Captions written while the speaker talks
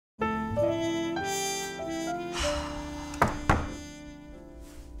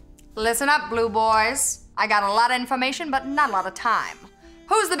Listen up, blue boys. I got a lot of information, but not a lot of time.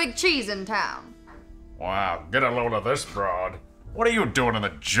 Who's the big cheese in town? Wow, get a load of this broad. What are you doing in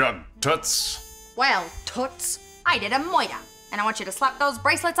the jug, Toots? Well, Toots, I did a Moida. And I want you to slap those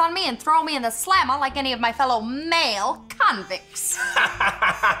bracelets on me and throw me in the slammer like any of my fellow male convicts.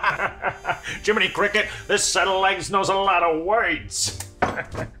 Jiminy Cricket, this set of legs knows a lot of words.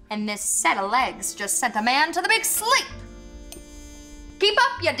 And this set of legs just sent a man to the big sleep. Keep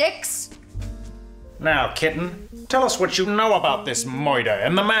up, you dicks. Now, kitten, tell us what you know about this Moida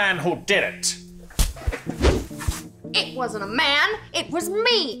and the man who did it. It wasn't a man, it was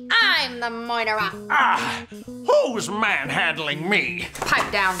me. I'm the Moida. Ah, who's manhandling me?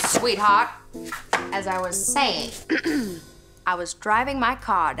 Pipe down, sweetheart. As I was saying, I was driving my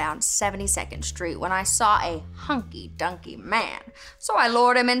car down 72nd Street when I saw a hunky-dunky man. So I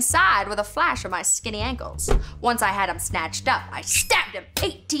lured him inside with a flash of my skinny ankles. Once I had him snatched up, I stabbed him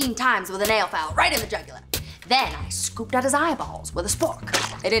 18 times with a nail file right in the jugular. Then I scooped out his eyeballs with a spork.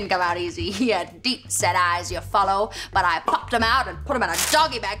 It didn't come out easy. He had deep-set eyes, you follow. But I popped him out and put him in a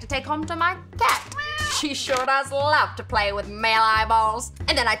doggy bag to take home to my cat. She sure does love to play with male eyeballs.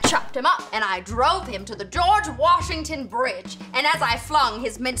 And then I chopped him up and I drove him to the George Washington Bridge. And as I flung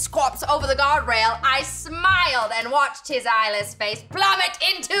his minced corpse over the guardrail, I smiled and watched his eyeless face plummet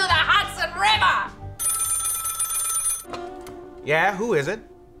into the Hudson River. Yeah, who is it?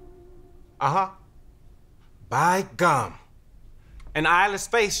 Uh-huh. By gum. An eyeless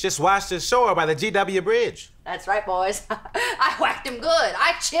face just washed ashore by the GW Bridge. That's right, boys. I whacked him good.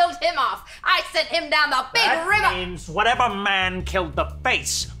 I chilled him off. I sent him down the big river. That means whatever man killed the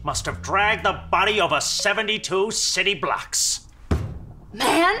face must have dragged the body over 72 city blocks.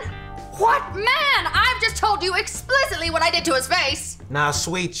 Man? What man? I've just told you explicitly what I did to his face. Now,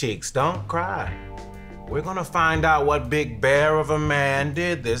 sweet cheeks, don't cry. We're gonna find out what big bear of a man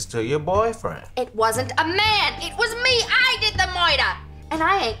did this to your boyfriend. It wasn't a man. It was me. I did the Moida. And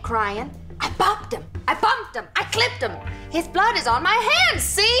I ain't crying. I bopped him. I bumped him. I clipped him. His blood is on my hands,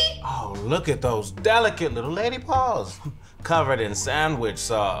 see? Oh, look at those delicate little lady paws. Covered in sandwich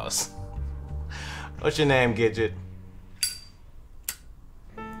sauce. What's your name, Gidget?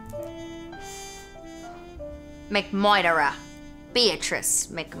 McMaster. Breatrice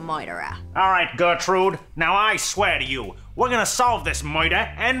McMaster. All right, Gertrude, now I swear to you, we're gonna solve this murder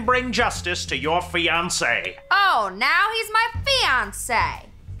and bring justice to your fiancé. Oh, now he's my fiancé.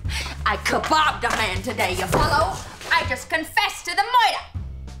 I kebabbed a man today, you follow? I just confessed to the murder.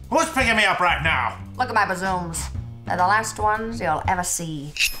 Who's picking me up right now? Look at my bazooms. They're the last ones you'll ever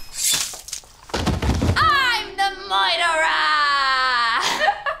see. I'm the murderer!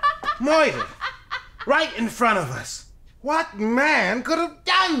 Moida, right in front of us. What man could have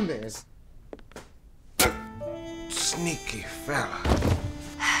done this? Sneaky fella.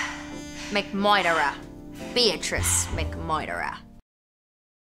 McMaster. Breatrice McMaster.